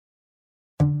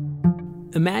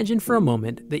Imagine for a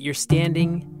moment that you're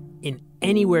standing in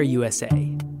Anywhere,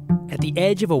 USA, at the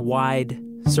edge of a wide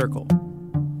circle.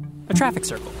 A traffic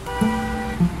circle.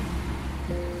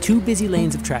 Two busy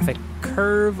lanes of traffic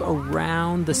curve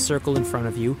around the circle in front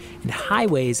of you, and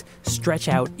highways stretch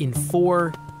out in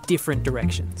four different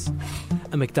directions.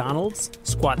 A McDonald's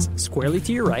squats squarely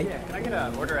to your right. Yeah, can I get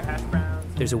an order of hash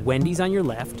browns? There's a Wendy's on your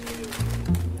left.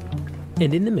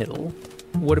 And in the middle,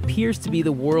 what appears to be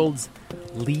the world's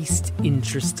least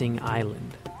interesting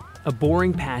island. A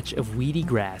boring patch of weedy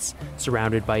grass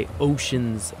surrounded by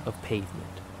oceans of pavement.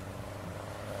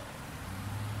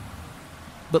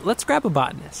 But let's grab a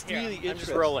botanist. Really interesting. I'm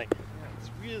just rolling. Yeah, it's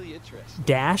really interesting.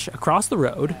 Dash across the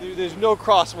road. There's no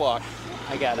crosswalk.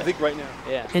 I got it. I think right now.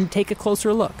 Yeah. And take a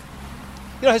closer look.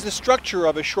 You know, it has the structure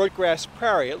of a shortgrass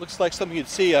prairie. It looks like something you'd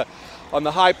see on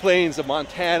the high plains of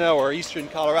Montana or eastern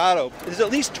Colorado. There's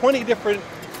at least 20 different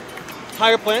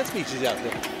higher plant species out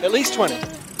there. At least 20.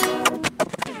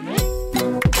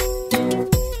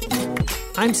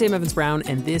 I'm Sam Evans-Brown,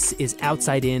 and this is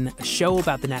Outside In, a show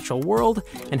about the natural world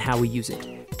and how we use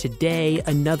it. Today,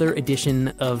 another edition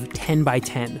of 10 by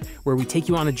 10, where we take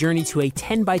you on a journey to a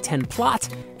 10 by 10 plot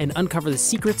and uncover the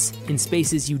secrets in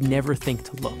spaces you'd never think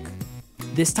to look.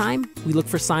 This time, we look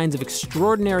for signs of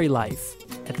extraordinary life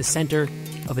at the center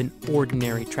of an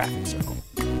ordinary traffic circle.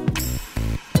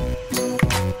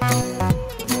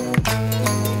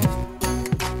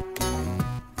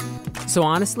 So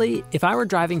honestly, if I were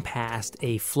driving past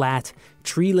a flat,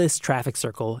 treeless traffic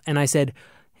circle and I said,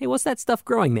 "Hey, what's that stuff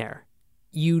growing there?"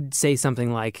 You'd say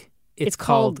something like, It's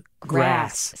called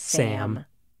grass, Sam.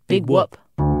 Big whoop.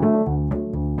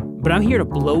 But I'm here to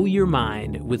blow your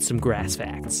mind with some grass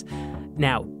facts.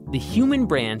 Now, the human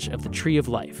branch of the tree of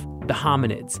life, the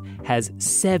hominids, has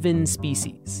 7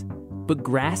 species. But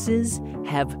grasses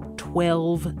have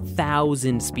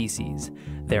 12,000 species.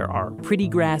 There are pretty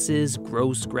grasses,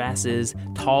 gross grasses,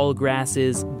 tall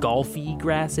grasses, golfy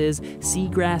grasses, sea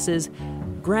grasses.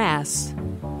 Grass,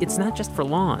 it's not just for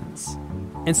lawns.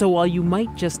 And so while you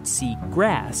might just see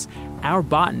grass, our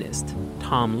botanist,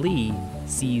 Tom Lee,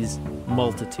 sees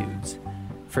multitudes.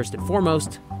 First and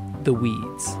foremost, the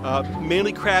weeds.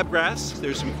 Mainly crabgrass.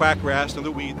 There's some quackgrass,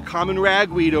 another weed. The common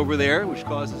ragweed over there, which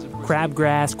causes...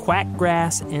 Crabgrass,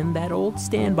 quackgrass, and that old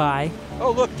standby.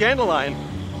 Oh, look, dandelion.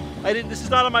 This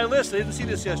is not on my list. I didn't see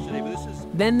this yesterday, but this is...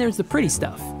 Then there's the pretty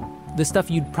stuff. The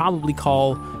stuff you'd probably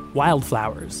call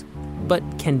wildflowers, but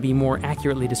can be more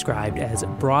accurately described as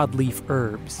broadleaf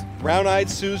herbs. Brown-eyed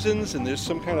Susans, and there's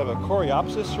some kind of a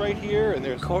coreopsis right here, and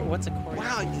there's... What's a coreopsis?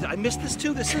 Wow, I missed this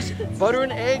too. This is butter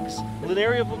and eggs,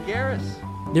 Linaria vulgaris.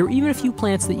 There are even a few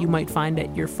plants that you might find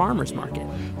at your farmer's market.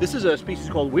 This is a species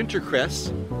called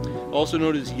wintercress, also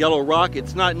known as yellow rock.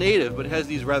 It's not native, but it has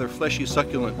these rather fleshy,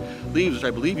 succulent leaves, which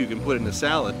I believe you can put in a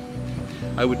salad.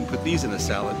 I wouldn't put these in a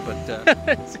salad, but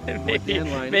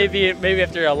maybe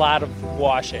after a lot of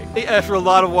washing. After a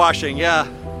lot of washing, yeah.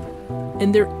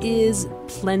 And there is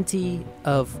plenty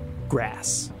of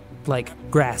grass, like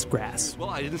grass. Well,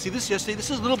 I didn't see this yesterday. This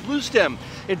is little blue stem.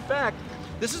 In fact,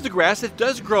 this is the grass that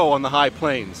does grow on the high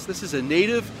plains. This is a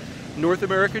native North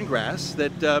American grass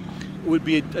that would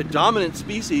be a dominant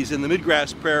species in the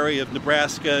midgrass prairie of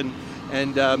Nebraska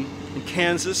and in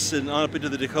Kansas and on up into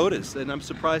the Dakotas. And I'm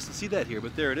surprised to see that here,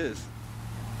 but there it is.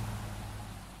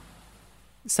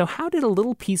 So how did a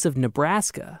little piece of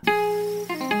Nebraska,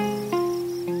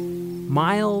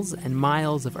 miles and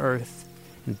miles of earth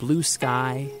and blue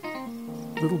sky,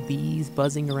 little bees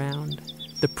buzzing around,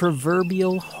 the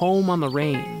proverbial home on the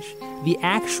range, the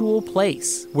actual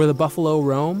place where the buffalo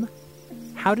roam,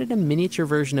 how did a miniature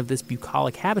version of this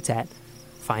bucolic habitat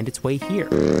find its way here?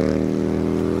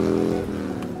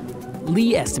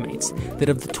 Lee estimates that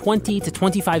of the 20 to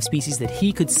 25 species that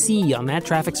he could see on that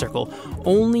traffic circle,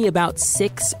 only about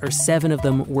 6 or 7 of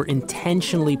them were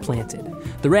intentionally planted.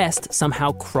 The rest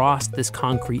somehow crossed this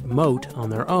concrete moat on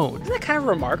their own. Isn't that kind of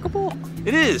remarkable?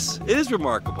 It is. It is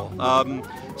remarkable.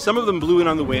 Some of them blew in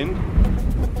on the wind.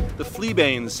 The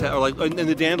fleabanes, and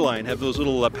the dandelion, have those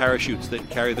little parachutes that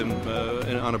carry them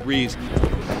on a breeze.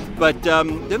 But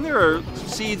then there are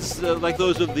seeds like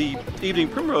those of the evening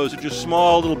primrose, which are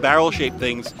small little barrel-shaped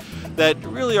things that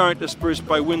really aren't dispersed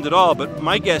by wind at all. But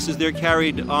my guess is they're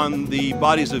carried on the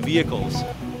bodies of vehicles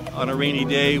on a rainy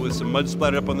day with some mud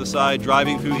splattered up on the side,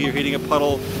 driving through here, hitting a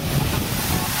puddle.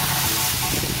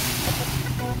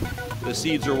 The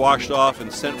seeds are washed off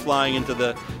and sent flying into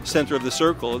the center of the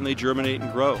circle, and they germinate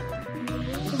and grow.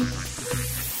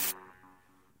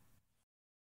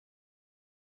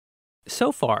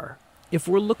 So far, if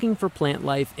we're looking for plant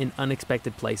life in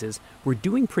unexpected places, we're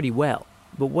doing pretty well.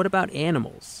 But what about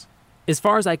animals? As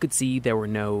far as I could see, there were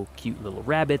no cute little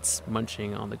rabbits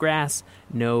munching on the grass,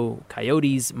 no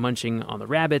coyotes munching on the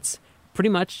rabbits, pretty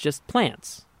much just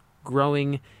plants,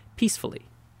 growing peacefully,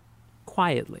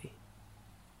 quietly.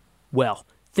 Well,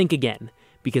 think again,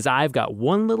 because I've got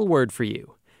one little word for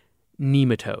you.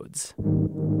 Nematodes.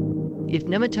 If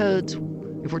nematodes,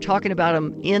 if we're talking about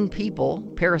them in people,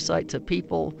 parasites of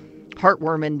people,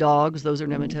 heartworm in dogs, those are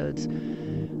nematodes.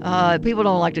 People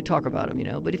don't like to talk about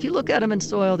them, but if you look at them in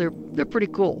soil, they're pretty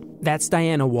cool. That's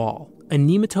Diana Wall, a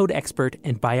nematode expert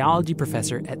and biology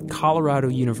professor at Colorado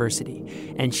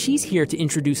University, and she's here to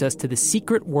introduce us to the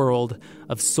secret world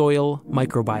of soil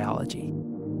microbiology.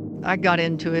 I got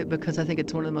into it because I think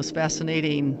it's one of the most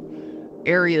fascinating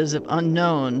areas of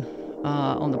unknown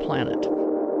on the planet.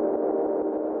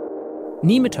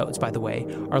 Nematodes, by the way,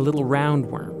 are little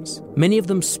roundworms, many of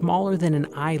them smaller than an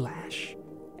eyelash.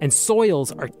 And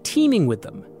soils are teeming with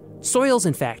them. Soils,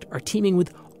 in fact, are teeming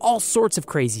with all sorts of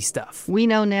crazy stuff. We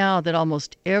know now that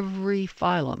almost every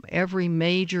phylum, every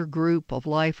major group of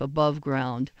life above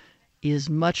ground is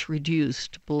much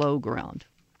reduced below ground.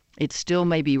 It still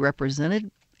may be represented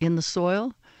in the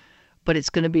soil, but it's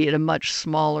going to be at a much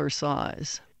smaller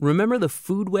size. Remember the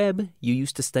food web you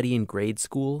used to study in grade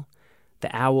school? The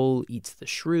owl eats the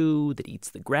shrew, that eats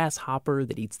the grasshopper,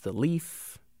 that eats the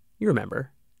leaf. You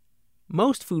remember.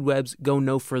 Most food webs go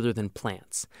no further than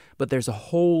plants, but there's a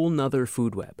whole nother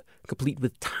food web, complete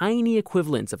with tiny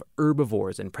equivalents of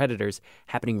herbivores and predators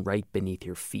happening right beneath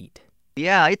your feet.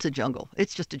 Yeah, it's a jungle.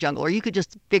 It's just a jungle. Or you could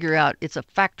just figure out it's a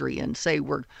factory and say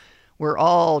we're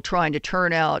all trying to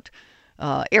turn out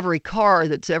every car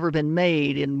that's ever been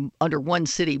made under one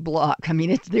city block. I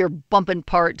mean, they're bumping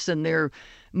parts and they're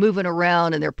moving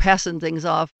around and they're passing things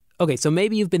off. Okay, so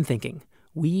maybe you've been thinking,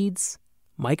 weeds,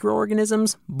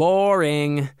 microorganisms,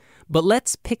 boring. But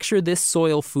let's picture this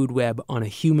soil food web on a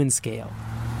human scale.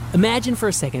 Imagine for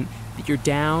a second that you're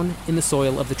down in the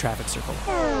soil of the traffic circle.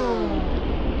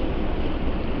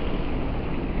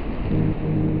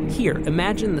 Here,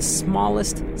 imagine the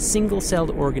smallest single-celled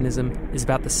organism is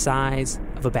about the size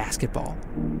of a basketball.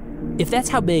 If that's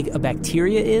how big a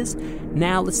bacteria is,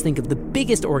 now let's think of the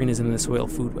biggest organism in the soil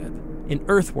food web, an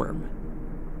earthworm.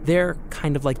 They're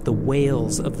kind of like the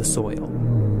whales of the soil.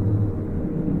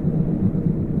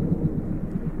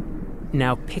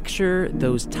 Now picture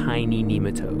those tiny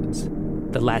nematodes,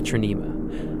 the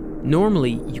Latronema.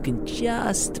 Normally, you can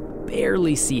just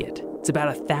barely see it. It's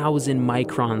about 1,000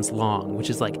 microns long,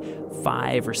 which is like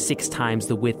 5 or 6 times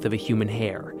the width of a human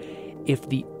hair. If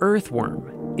the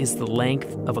earthworm is the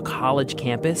length of a college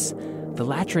campus, the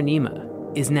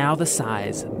Latronema is now the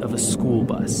size of a school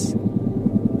bus.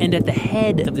 And at the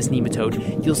head of this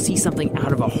nematode, you'll see something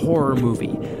out of a horror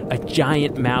movie, a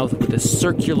giant mouth with a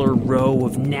circular row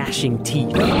of gnashing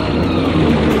teeth.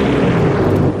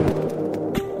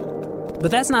 But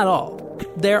that's not all.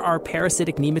 There are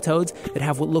parasitic nematodes that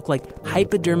have what look like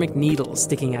hypodermic needles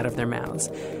sticking out of their mouths.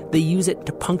 They use it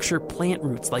to puncture plant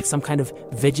roots like some kind of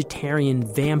vegetarian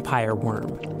vampire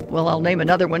worm. Well, I'll name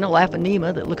another one, a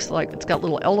Laphanema, that looks like it's got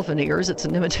little elephant ears. It's a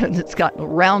nematode that's got a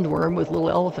roundworm with little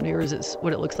elephant ears is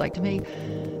what it looks like to me.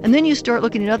 And then you start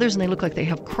looking at others and they look like they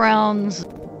have crowns.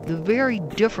 The very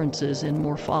differences in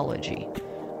morphology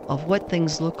of what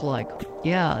things look like.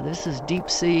 Yeah, this is deep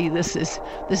sea, this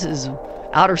is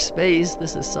outer space,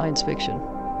 this is science fiction.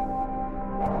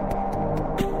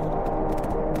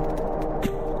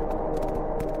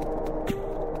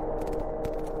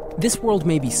 This world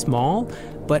may be small,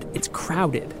 but it's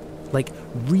crowded, like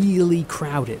really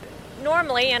crowded.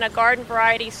 Normally in a garden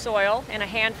variety soil, in a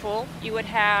handful, you would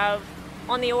have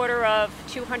on the order of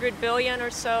 200 billion or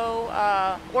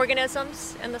so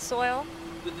organisms in the soil.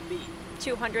 With a B.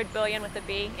 200 billion with a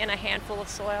B in a handful of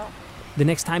soil. The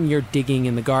next time you're digging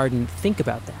in the garden, think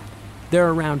about that. There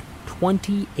are around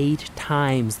 28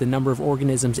 times the number of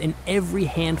organisms in every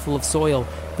handful of soil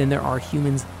than there are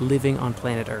humans living on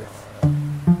planet Earth.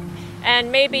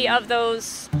 And maybe of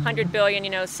those 100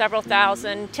 billion, several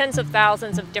thousand, tens of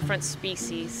thousands of different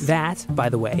species. That, by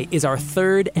the way, is our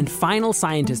third and final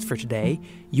scientist for today,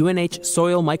 UNH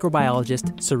soil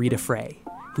microbiologist Sarita Frey,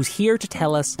 who's here to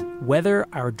tell us whether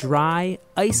our dry,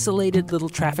 isolated little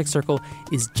traffic circle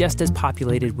is just as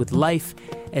populated with life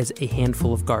as a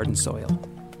handful of garden soil.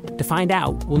 To find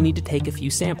out, we'll need to take a few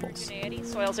samples.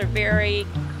 Soils are very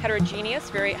heterogeneous,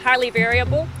 very highly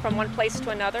variable from one place to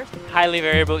another. Highly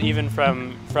variable even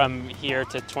from here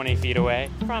to 20 feet away?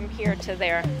 From here to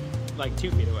there. Like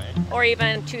 2 feet away? Or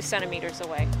even 2 centimeters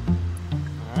away.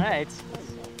 All right.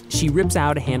 She rips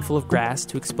out a handful of grass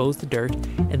to expose the dirt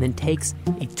and then takes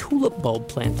a tulip bulb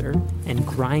planter and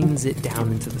grinds it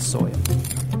down into the soil.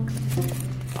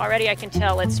 Already I can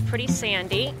tell it's pretty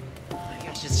sandy. Oh my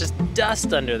gosh, it's just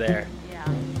dust under there. Yeah.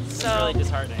 It's So really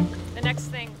disheartening. the next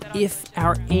thing that I'll If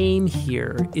our aim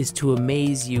here is to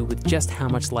amaze you with just how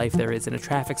much life there is in a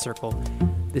traffic circle,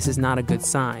 this is not a good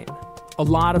sign. A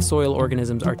lot of soil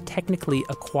organisms are technically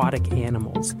aquatic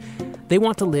animals. They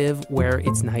want to live where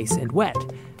it's nice and wet.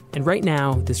 And right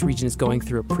now, this region is going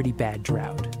through a pretty bad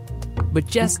drought. But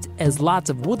just as lots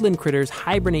of woodland critters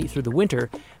hibernate through the winter,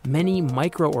 many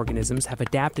microorganisms have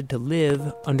adapted to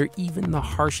live under even the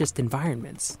harshest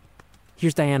environments.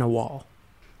 Here's Diana Wall.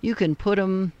 You can put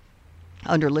them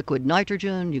under liquid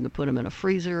nitrogen. You can put them in a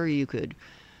freezer. You could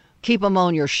keep them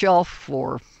on your shelf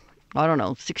for,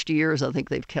 60 years. I think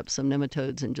they've kept some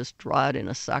nematodes and just dried in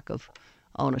a sack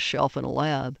on a shelf in a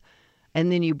lab. And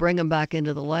then you bring them back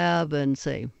into the lab and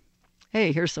say,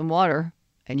 hey, here's some water,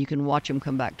 and you can watch them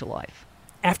come back to life.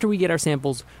 After we get our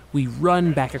samples, we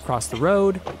run back across the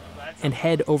road and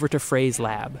head over to Frey's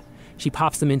lab. She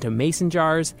pops them into mason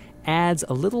jars, adds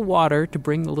a little water to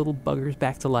bring the little buggers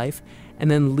back to life, and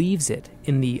then leaves it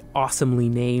in the awesomely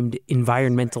named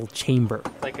environmental chamber.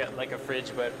 Like a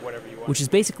fridge, but whatever you want. Which is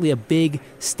basically a big,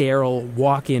 sterile,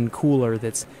 walk-in cooler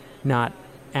that's not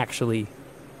actually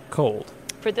cold.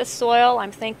 For this soil,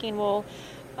 I'm thinking we'll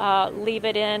leave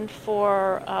it in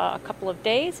for a couple of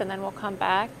days, and then we'll come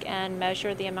back and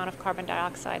measure the amount of carbon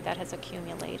dioxide that has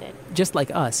accumulated. Just like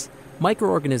us,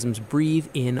 microorganisms breathe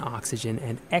in oxygen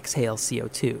and exhale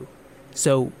CO2.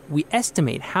 So we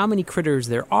estimate how many critters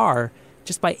there are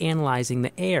just by analyzing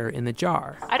the air in the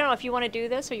jar. I don't know if you want to do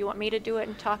this or you want me to do it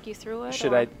and talk you through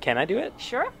it. Can I do it?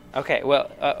 Sure. Okay,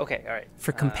 well, okay, all right.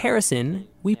 For comparison,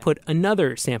 we put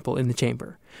another sample in the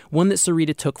chamber, one that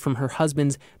Sarita took from her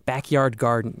husband's backyard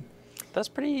garden. That's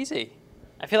pretty easy.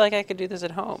 I feel like I could do this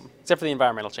at home, except for the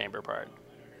environmental chamber part.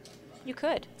 You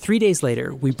could. 3 days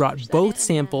later, we brought both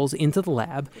samples into the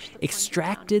lab,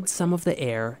 extracted some of the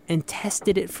air, and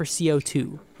tested it for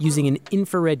CO2 using an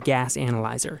infrared gas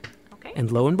analyzer. Okay.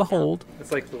 And lo and behold,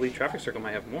 It's like the Lee traffic circle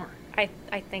might have more. I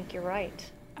think you're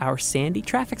right. our sandy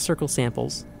traffic circle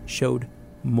samples showed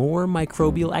more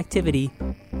microbial activity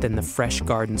than the fresh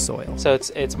garden soil. So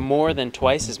it's more than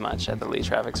twice as much at the Lee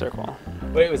traffic circle.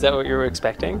 Wait, was that what you were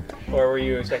expecting? Or were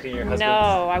you expecting your husband's?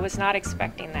 No, I was not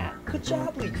expecting that. Good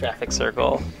job, Lee traffic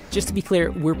circle. Just to be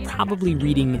clear, we're probably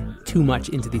reading too much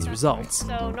into these results.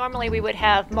 So normally we would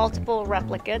have multiple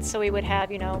replicates, so we would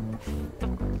have,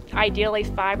 ideally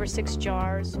 5 or 6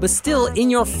 jars. But still,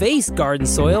 in your face, garden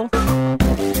soil.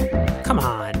 Come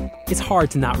on. It's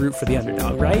hard to not root for the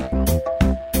underdog, right?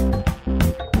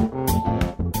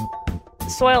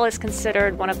 Soil is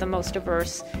considered one of the most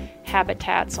diverse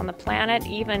habitats on the planet,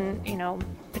 even,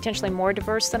 potentially more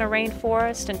diverse than a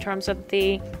rainforest in terms of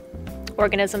the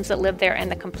organisms that live there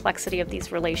and the complexity of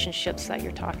these relationships that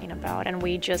you're talking about. And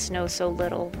we just know so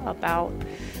little about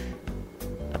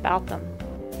them.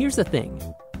 Here's the thing.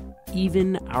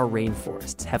 Even our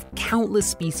rainforests have countless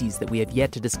species that we have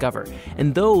yet to discover,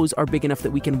 and those are big enough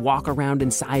that we can walk around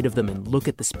inside of them and look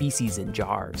at the species in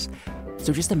jars.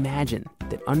 So just imagine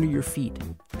that under your feet,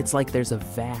 it's like there's a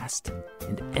vast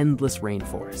and endless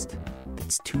rainforest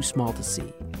that's too small to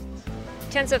see.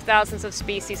 Tens of thousands of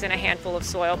species in a handful of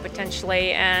soil,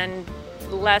 potentially, and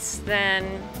less than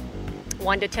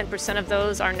 1 to 10% of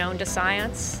those are known to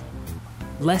science.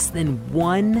 Less than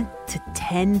 1 to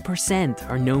 10%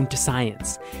 are known to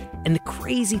science. And the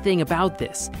crazy thing about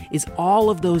this is all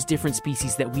of those different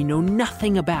species that we know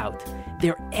nothing about,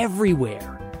 they're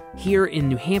everywhere. Here in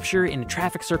New Hampshire, in a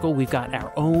traffic circle, we've got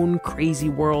our own crazy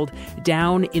world.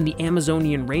 Down in the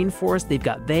Amazonian rainforest, they've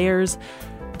got theirs.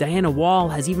 Diana Wall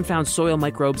has even found soil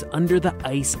microbes under the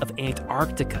ice of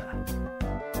Antarctica.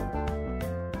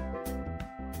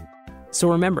 So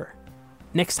remember,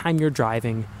 next time you're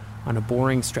driving on a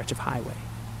boring stretch of highway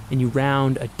and you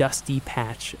round a dusty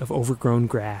patch of overgrown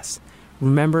grass,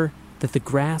 remember that the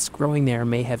grass growing there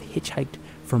may have hitchhiked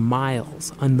for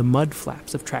miles on the mud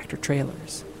flaps of tractor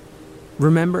trailers.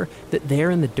 Remember that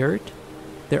there in the dirt,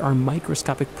 there are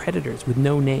microscopic predators with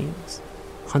no names,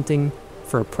 hunting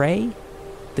for a prey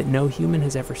that no human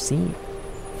has ever seen.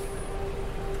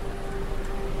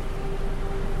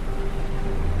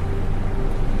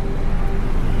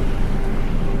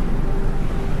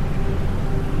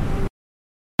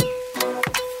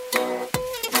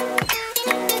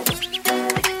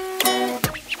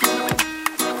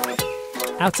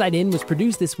 Outside In was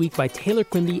produced this week by Taylor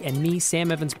Quimby and me,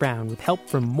 Sam Evans-Brown, with help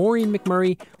from Maureen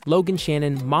McMurray, Logan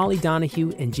Shannon, Molly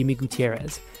Donahue, and Jimmy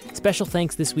Gutierrez. Special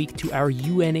thanks this week to our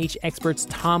UNH experts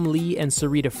Tom Lee and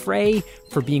Sarita Frey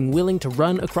for being willing to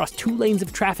run across 2 lanes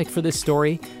of traffic for this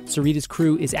story. Sarita's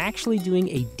crew is actually doing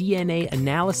a DNA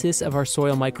analysis of our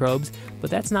soil microbes, but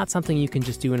that's not something you can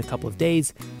just do in a couple of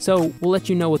days, so we'll let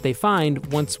you know what they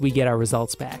find once we get our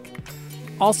results back.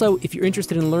 Also, if you're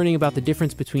interested in learning about the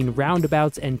difference between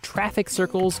roundabouts and traffic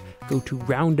circles, go to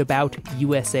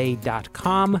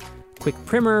roundaboutusa.com. Quick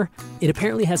primer, it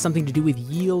apparently has something to do with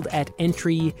yield at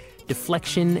entry,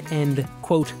 deflection, and,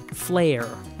 quote, flare,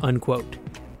 unquote.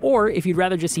 Or if you'd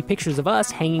rather just see pictures of us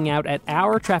hanging out at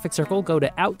our traffic circle, go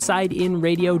to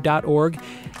outsideinradio.org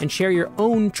and share your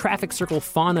own traffic circle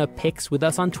fauna pics with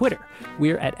us on Twitter.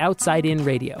 We're at Outside In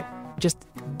Radio. Just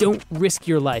don't risk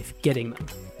your life getting them.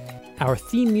 Our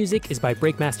theme music is by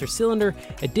Breakmaster Cylinder.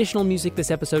 Additional music this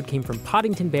episode came from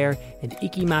Poddington Bear and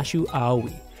Ikimashu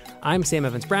Aoi. I'm Sam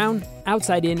Evans-Brown.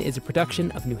 Outside In is a production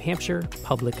of New Hampshire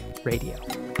Public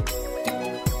Radio.